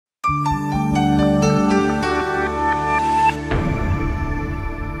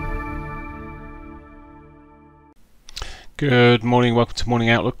Good morning, welcome to Morning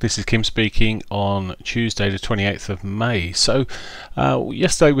Outlook. This is Kim speaking on Tuesday the 28th of May. So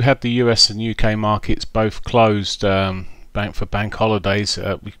yesterday we had the US and UK markets both closed for bank holidays.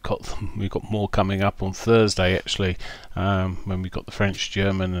 We've got more coming up on Thursday actually, when we've got the French,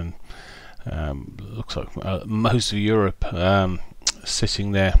 German and looks like most of Europe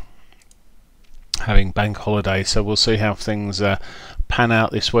sitting there having bank holidays. So we'll see how things pan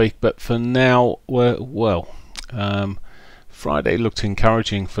out this week, but for now Friday looked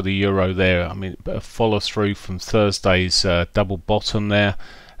encouraging for the euro there. I mean, a follow through from Thursday's double bottom there,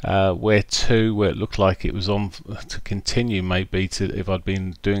 where it looked like it was on to continue. Maybe if I'd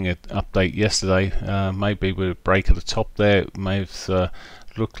been doing an update yesterday, maybe with a break at the top there, it may have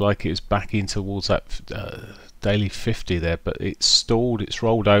looked like it was back in towards that daily 50 there, but it's stalled, it's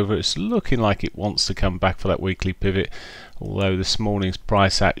rolled over, it's looking like it wants to come back for that weekly pivot, although this morning's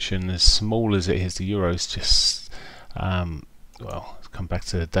price action, as small as it is, the euro is just let's come back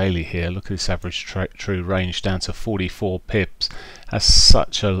to the daily here. Look at this average true range down to 44 pips. That's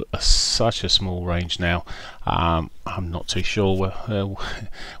such a small range now. I'm not too sure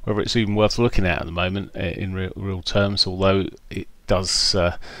whether it's even worth looking at the moment in real terms, although it does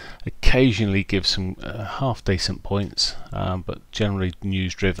occasionally give some half decent points, but generally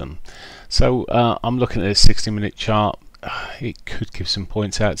news driven. So I'm looking at a 60-minute chart. It could give some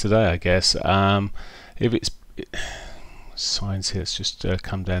points out today, I guess. If it's signs here, it's just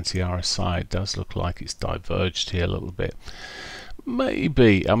come down to the RSI. It does look like it's diverged here a little bit.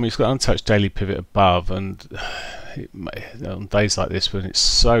 Maybe, I mean, it's got untouched daily pivot above, and on days like this when it's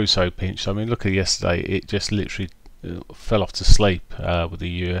so pinched, I mean, look at yesterday, it just literally fell off to sleep with the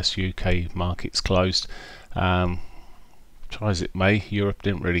US UK markets closed. Try as it may, Europe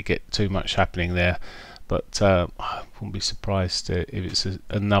didn't really get too much happening there, but I wouldn't be surprised if it's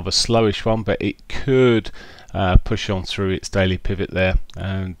another slowish one, but it could push on through its daily pivot there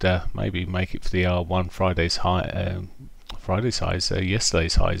and maybe make it for the R1 Friday's high. Friday's highs,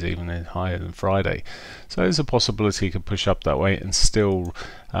 yesterday's highs even higher than Friday, so there's a possibility it could push up that way and still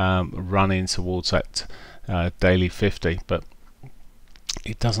run in towards that daily 50, but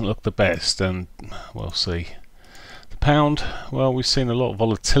it doesn't look the best, and we'll see. The pound, well, we've seen a lot of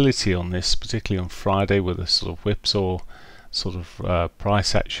volatility on this, particularly on Friday, with a sort of whipsaw sort of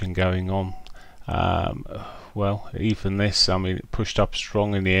price action going on. Well, even this, I mean, it pushed up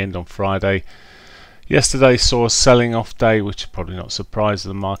strong in the end on Friday. Yesterday saw a selling off day, which is probably not surprised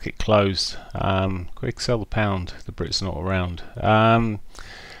the market closed. Quick sell the pound, the Brits are not around.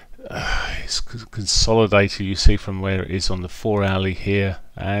 It's consolidated, you see from where it is on the 4-hourly here,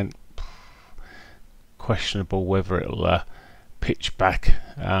 and questionable whether it'll pitch back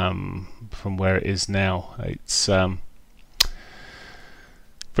from where it is now. It's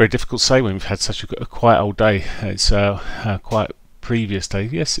very difficult to say when we've had such a quiet old day. It's a quiet previous day.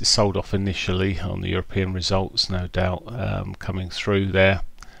 Yes, it sold off initially on the European results, no doubt, coming through there.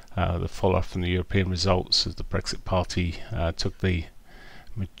 The follow-up from the European results as the Brexit Party took the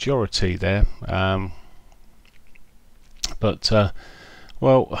majority there.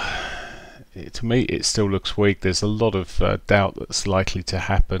 Well, to me it still looks weak. There's a lot of doubt that's likely to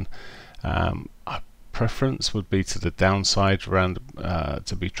happen. Preference would be to the downside, around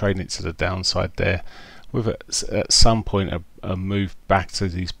to be trading it to the downside there, with at some point a move back to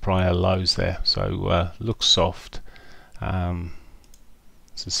these prior lows there. So looks soft.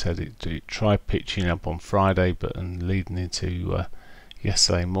 As I said, it tried pitching up on Friday and leading into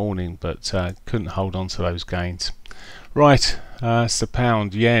yesterday morning, but couldn't hold on to those gains. Right, it's the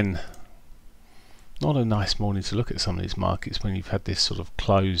pound. Yen, not a nice morning to look at some of these markets when you've had this sort of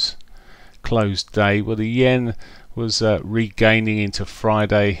closed day. Well, the yen was regaining into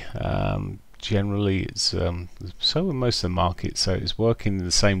Friday. Generally it's so are most of the markets, so it's working in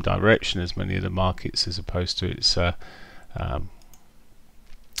the same direction as many of the markets, as opposed to its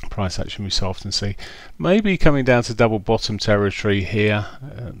price action we so often see. Maybe coming down to double bottom territory here.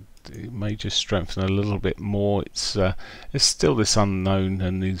 It may just strengthen a little bit more. It's still this unknown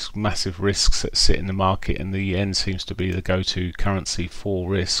and these massive risks that sit in the market, and the yen seems to be the go-to currency for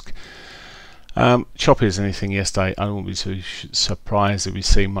risk. Choppy as anything yesterday. I won't be too surprised if we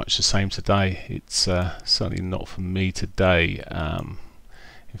see much the same today. It's certainly not for me today. In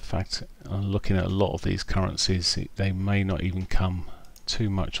fact, I'm looking at a lot of these currencies. They may not even come too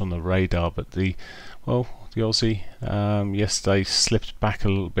much on the radar, but the Aussie yesterday slipped back a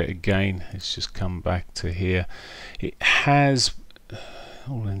little bit again. It's just come back to here. It has,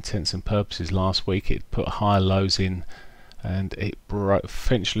 all intents and purposes, last week it put higher lows in, and it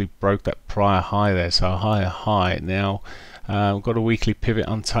eventually broke that prior high there, so a higher high. Now we've got a weekly pivot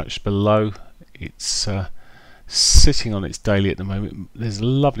untouched below. It's sitting on its daily at the moment. There's a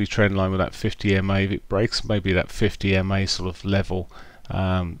lovely trend line with that 50 MA. If it breaks maybe that 50 MA sort of level,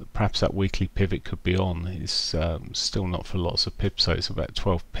 perhaps that weekly pivot could be on. It's still not for lots of pips, so it's about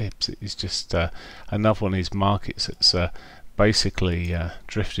 12 pips. It's just another one of these markets that's basically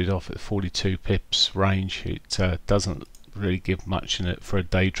drifted off at 42 pips range. It doesn't really give much in it for a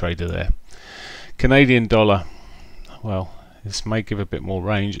day trader there. Canadian dollar, well, this may give a bit more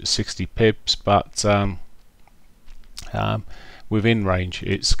range at 60 pips, but within range,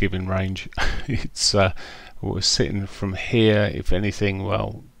 it's giving range. It's we're sitting from here. If anything,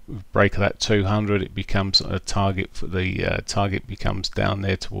 well, break of that 200, it becomes a target for the target becomes down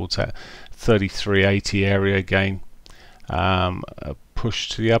there towards that 33.80 area again. A push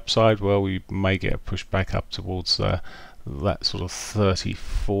to the upside, well, we may get a push back up towards that sort of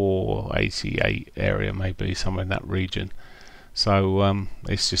 34.88 area, maybe somewhere in that region. So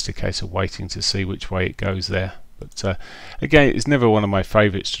it's just a case of waiting to see which way it goes there. But again, it's never one of my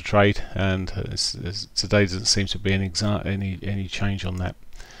favourites to trade, and today doesn't seem to be any change on that.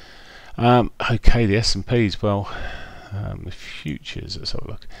 Okay, the S&Ps, well, the futures, let's have a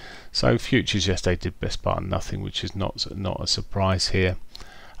look. So futures yesterday did best part of nothing, which is not a surprise here.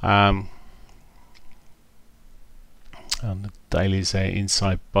 And the dailies there,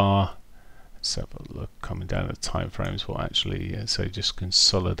 inside bar. Let's have a look, coming down the time frames. Well, actually, so just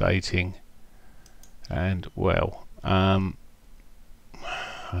consolidating, and well, I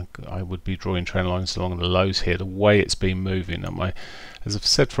would be drawing trend lines along the lows here. The way it's been moving, as I've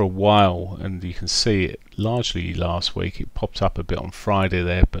said for a while, and you can see it largely last week, it popped up a bit on Friday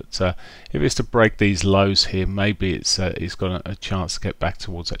there, but if it's to break these lows here, maybe it's got a chance to get back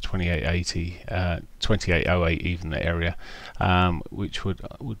towards that 28.80, 28.08 even the area, which would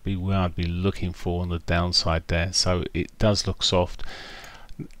be where I'd be looking for on the downside there. So it does look soft.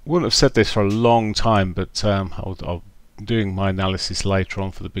 Wouldn't have said this for a long time, but I'll doing my analysis later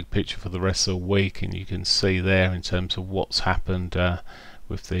on for the big picture for the rest of the week, and you can see there in terms of what's happened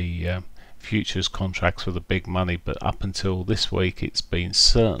with the futures contracts for the big money. But up until this week, it's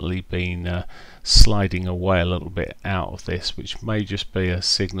certainly been sliding away a little bit out of this, which may just be a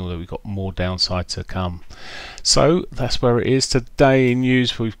signal that we've got more downside to come. So that's where it is today. In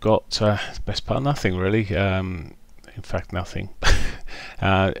news, we've got best part of nothing really. In fact, nothing.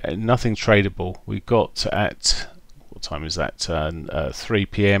 Nothing tradable. We've got at, what time is that? 3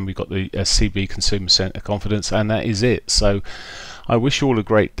 p.m. we've got the CB Consumer Centre Confidence, and that is it. So I wish you all a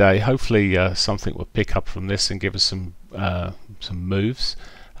great day. Hopefully something will pick up from this and give us some moves.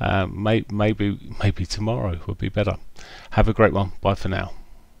 Maybe tomorrow will be better. Have a great one. Bye for now.